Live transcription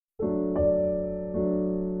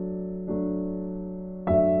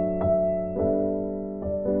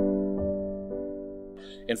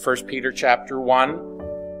In 1 Peter chapter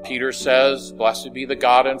 1, Peter says, "Blessed be the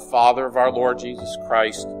God and Father of our Lord Jesus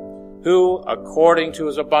Christ, who, according to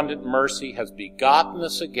his abundant mercy, has begotten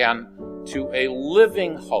us again to a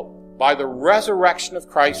living hope by the resurrection of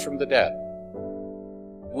Christ from the dead."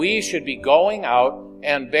 We should be going out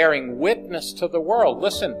and bearing witness to the world.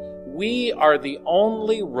 Listen, we are the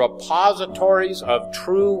only repositories of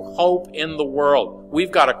true hope in the world.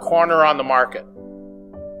 We've got a corner on the market.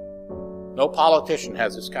 No politician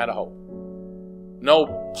has this kind of hope.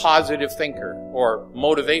 No positive thinker or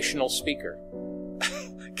motivational speaker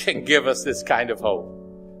can give us this kind of hope.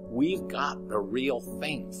 We've got the real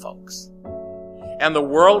thing, folks. And the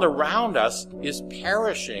world around us is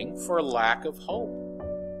perishing for lack of hope.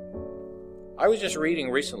 I was just reading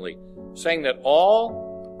recently saying that all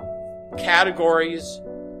categories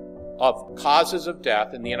of causes of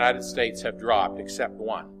death in the United States have dropped except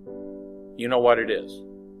one. You know what it is?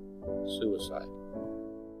 Suicide.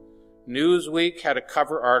 Newsweek had a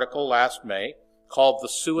cover article last May called "The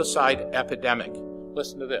Suicide Epidemic."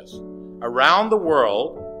 Listen to this. Around the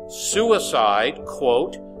world, suicide,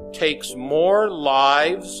 quote, takes more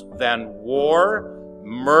lives than war,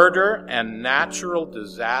 murder, and natural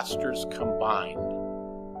disasters combined.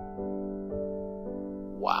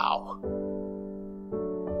 Wow.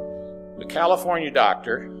 The California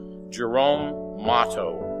doctor, Jerome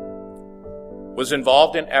Motto, was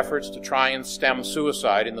involved in efforts to try and stem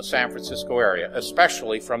suicide in the San Francisco area,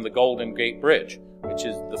 especially from the Golden Gate Bridge, which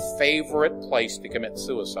is the favorite place to commit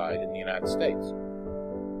suicide in the United States.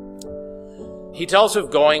 He tells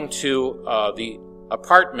of going to the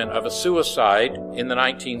apartment of a suicide in the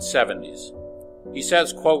 1970s. He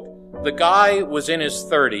says, quote, "The guy was in his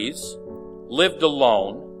 30s, lived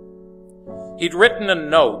alone. He'd written a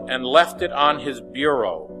note and left it on his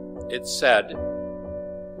bureau. It said,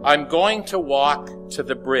 'I'm going to walk to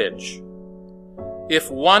the bridge. If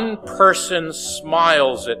one person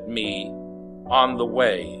smiles at me on the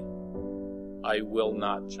way, I will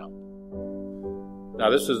not jump.'" Now,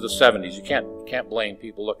 this is the 70s. You can't blame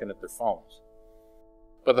people looking at their phones.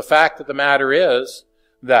 But the fact of the matter is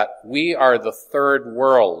that we are the third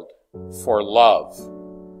world for love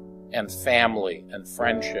and family and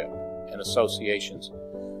friendship and associations.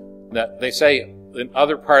 That they say in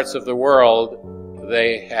other parts of the world,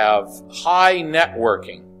 they have high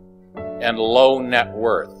networking and low net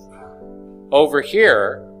worth. Over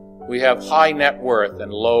here, we have high net worth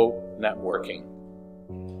and low networking.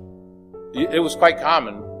 It was quite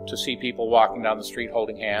common to see people walking down the street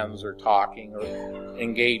holding hands or talking or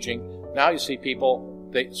engaging. Now you see people,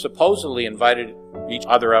 they supposedly invited each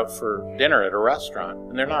other out for dinner at a restaurant,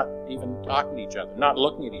 and they're not even talking to each other, not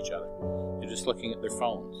looking at each other. They're just looking at their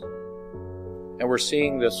phones. And we're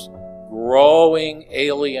seeing this growing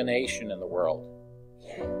alienation in the world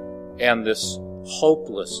and this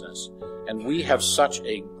hopelessness. And we have such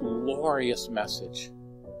a glorious message,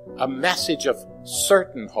 a message of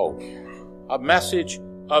certain hope, a message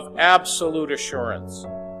of absolute assurance.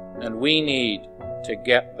 And we need to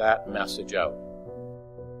get that message out.